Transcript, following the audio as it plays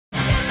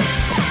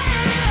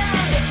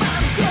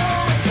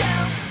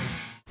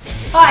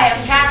Hi,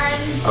 I'm Karen.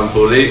 I'm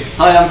Paul-Luc.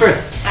 Hi, I'm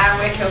Chris. And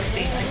we're Kill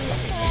Casino.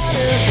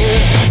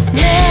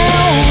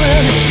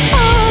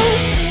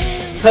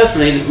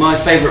 Personally, my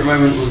favourite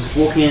moment was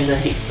walking into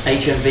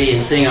HMV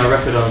and seeing our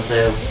record on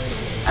sale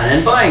and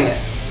then buying it.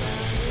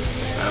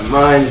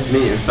 Mine's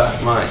meeting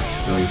Fat Mike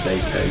when we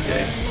played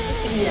Coco.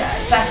 Yeah,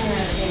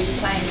 definitely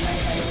playing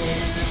Coco.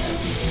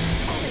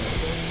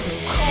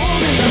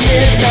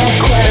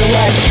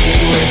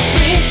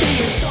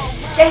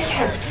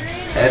 Jacob.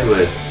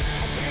 Edward.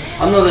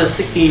 I'm not a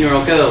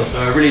 16-year-old girl, so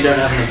I really don't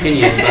have an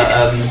opinion,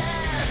 but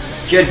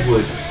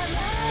Jedward.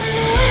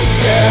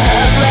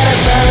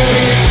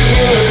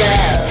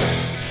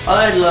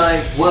 I'd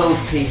like world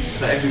peace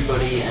for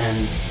everybody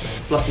and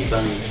fluffy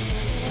bunnies.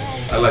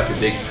 I like a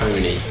big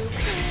pony.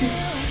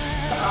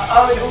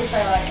 I would also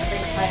like a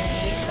big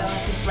pony that I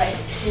could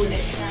race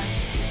Paul-Luc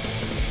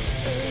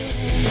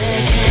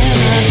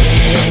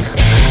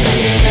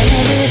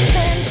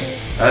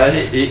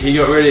He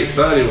got really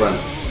excited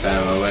once. I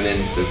went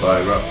in to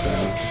buy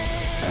Rocktown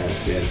and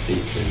we had a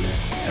pizza in there.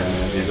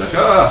 And he was like,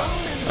 "Oh,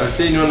 I've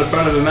seen you on the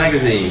front of a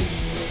magazine."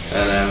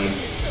 And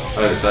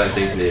I started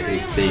thinking that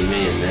he'd seen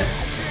me in there.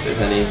 But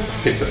then he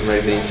picked up the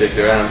magazine, shook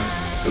it around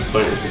and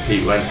pointed to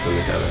Pete Wentz on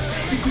the cover.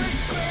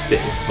 Bit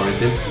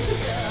disappointing.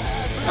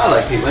 I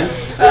like Pete Wentz.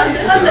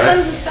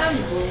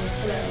 Understandable.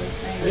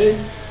 Really?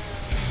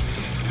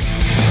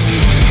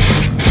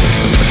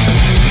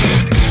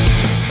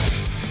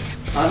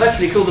 I've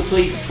actually called the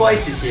police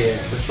twice this year.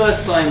 The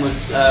first time was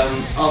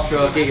after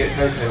our gig at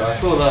Coco. I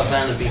thought our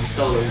van had been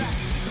stolen,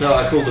 so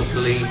I called the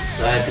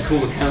police. I had to call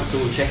the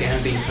council, check it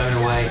hadn't been thrown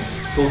away.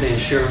 Called the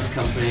insurance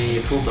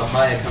company, called the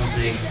hire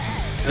company.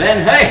 And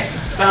then, hey,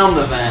 found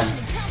the van.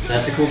 So I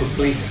had to call the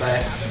police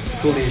back,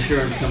 call the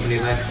insurance company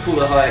back, call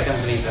the hire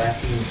company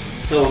back, and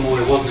tell them all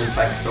it wasn't in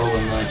fact stolen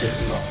and I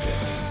just lost it.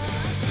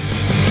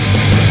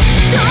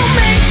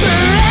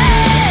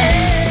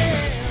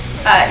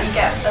 You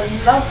get a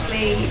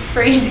lovely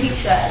freezy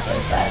shirt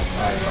that says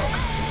I rock.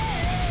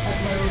 That's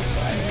my rule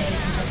for me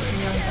and that's from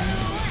young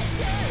guns.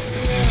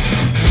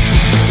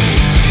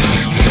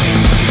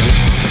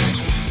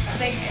 I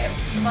think it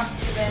must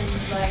have been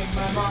like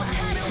my mum on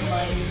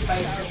my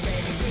photo.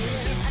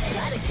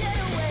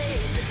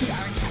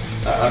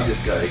 I'm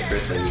just going,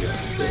 Chris, how you got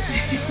to sit.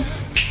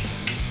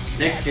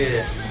 Next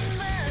year,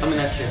 coming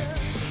at you.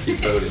 Keep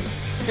voting.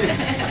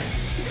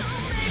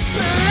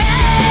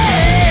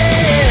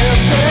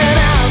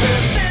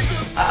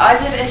 I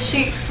did a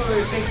shoot for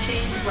Big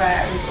Cheese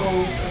where it was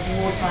all sort of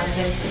wartime and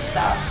vintage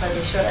stuff, so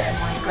we shot it in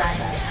my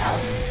granddad's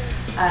house.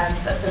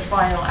 But the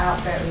final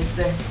outfit was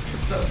this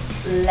sort of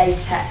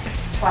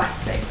latex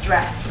plastic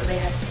dress that they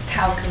had to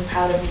talcum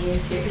powder me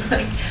into,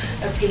 like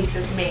a piece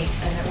of meat,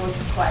 and it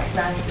was quite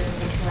random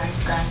looking like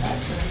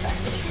granddad's in a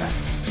fetish dress.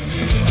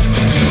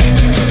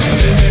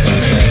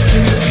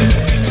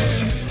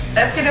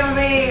 That's going to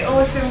be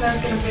awesome.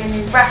 There's going to be a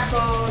new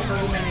record,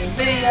 there's going to be a new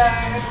video.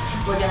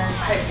 We're going to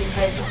hopefully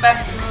play some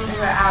festivals.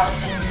 We're out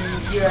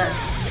in Europe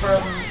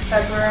from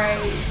February,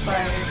 so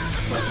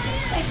watch this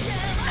space.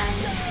 And